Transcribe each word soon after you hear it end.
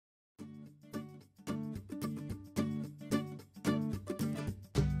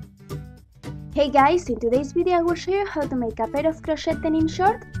Hey guys, in today's video I will show you how to make a pair of crochet denim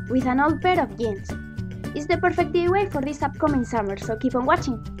shorts with an old pair of jeans. It's the perfect giveaway for this upcoming summer, so keep on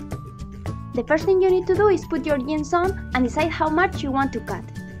watching. The first thing you need to do is put your jeans on and decide how much you want to cut.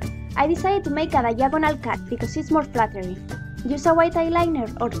 I decided to make a diagonal cut because it's more flattering. Use a white eyeliner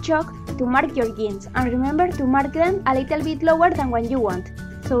or chalk to mark your jeans, and remember to mark them a little bit lower than what you want,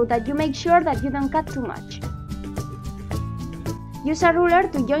 so that you make sure that you don't cut too much. Use a ruler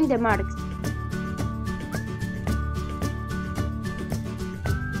to join the marks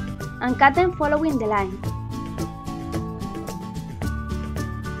and cut them following the line.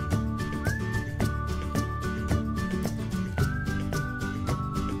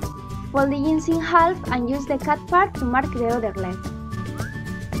 Fold the jeans in half and use the cut part to mark the other leg.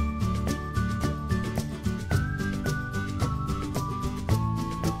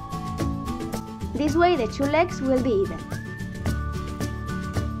 This way the two legs will be even.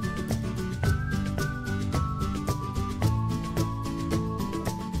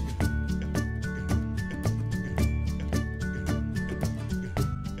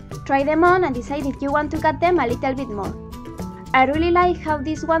 Try them on and decide if you want to cut them a little bit more. I really like how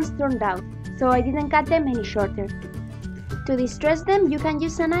these ones turned out, so I didn't cut them any shorter. To distress them, you can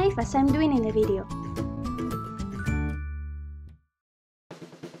use a knife as I'm doing in the video.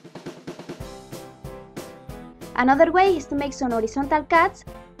 Another way is to make some horizontal cuts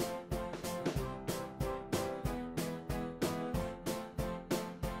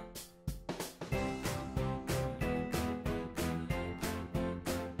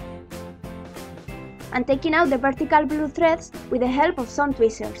and taking out the vertical blue threads with the help of some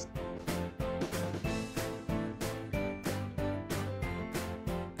tweezers.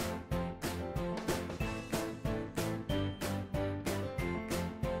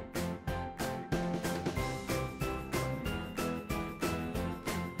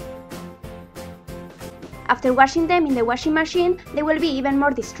 After washing them in the washing machine, they will be even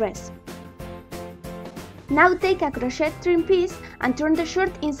more distressed. Now take a crochet trim piece and turn the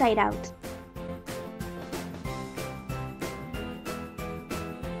shirt inside out.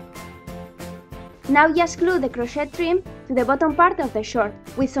 Now just glue the crochet trim to the bottom part of the short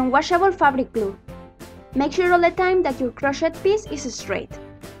with some washable fabric glue. Make sure all the time that your crochet piece is straight.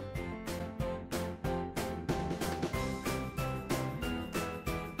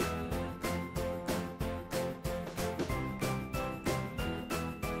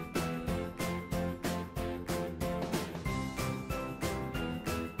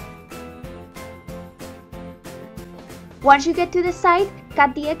 Once you get to the side,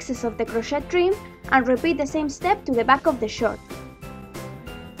 cut the excess of the crochet trim and repeat the same step to the back of the short.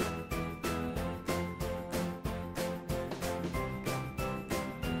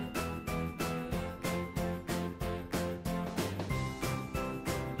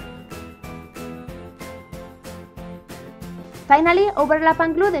 Finally, overlap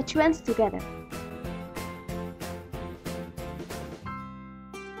and glue the two ends together.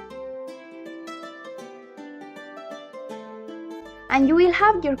 And you will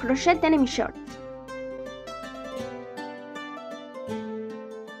have your crochet denim shorts.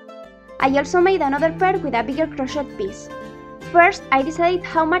 I also made another pair with a bigger crochet piece. First, I decided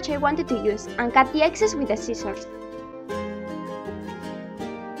how much I wanted to use and cut the excess with the scissors.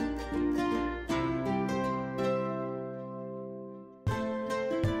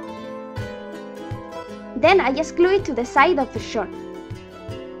 Then I just glue it to the side of the short.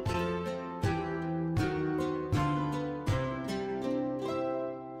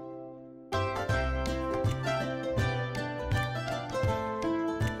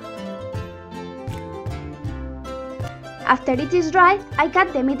 After it is dry, I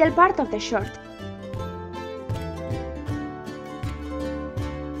cut the middle part of the short.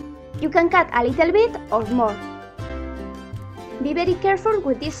 You can cut a little bit or more. Be very careful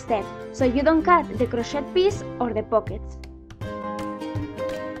with this step, so you don't cut the crochet piece or the pockets.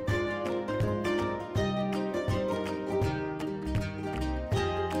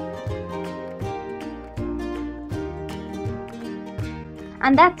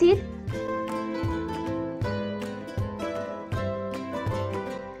 And that's it.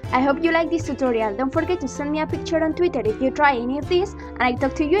 I hope you like this tutorial. Don't forget to send me a picture on Twitter if you try any of these, and I'll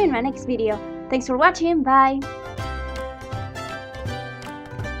talk to you in my next video. Thanks for watching, bye!